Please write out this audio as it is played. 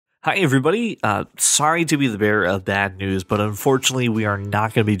Hi, everybody. Sorry to be the bearer of bad news, but unfortunately, we are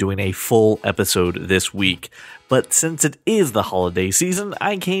not going to be doing a full episode this week. But since it is the holiday season,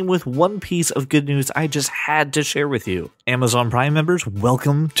 I came with one piece of good news I just had to share with you. Amazon Prime members,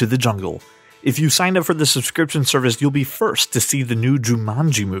 welcome to the jungle. If you signed up for the subscription service, you'll be first to see the new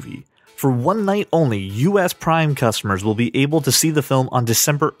Jumanji movie. For one night only, US Prime customers will be able to see the film on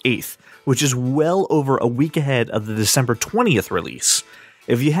December 8th, which is well over a week ahead of the December 20th release.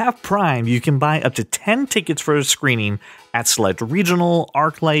 If you have Prime, you can buy up to 10 tickets for a screening at select regional,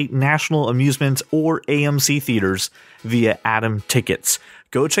 ArcLight, National Amusements, or AMC theaters via Atom Tickets.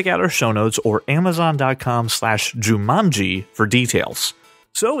 Go check out our show notes or amazon.com/Jumanji for details.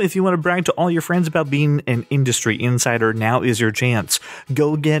 So if you want to brag to all your friends about being an industry insider, now is your chance.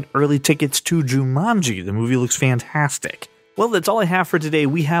 Go get early tickets to Jumanji. The movie looks fantastic. Well, that's all I have for today.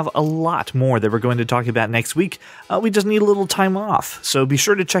 We have a lot more that we're going to talk about next week. We just need a little time off. So be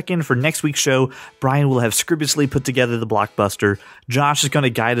sure to check in for next week's show. Brian will have scrupulously put together the blockbuster. Josh is going to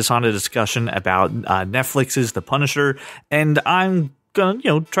guide us on a discussion about Netflix's The Punisher. And I'm going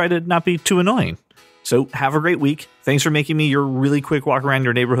to, try to not be too annoying. So have a great week. Thanks for making me your really quick walk around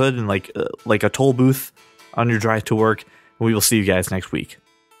your neighborhood and like a toll booth on your drive to work. We will see you guys next week.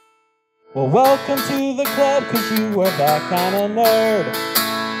 Well, welcome to the club, 'cause you are that kind of nerd.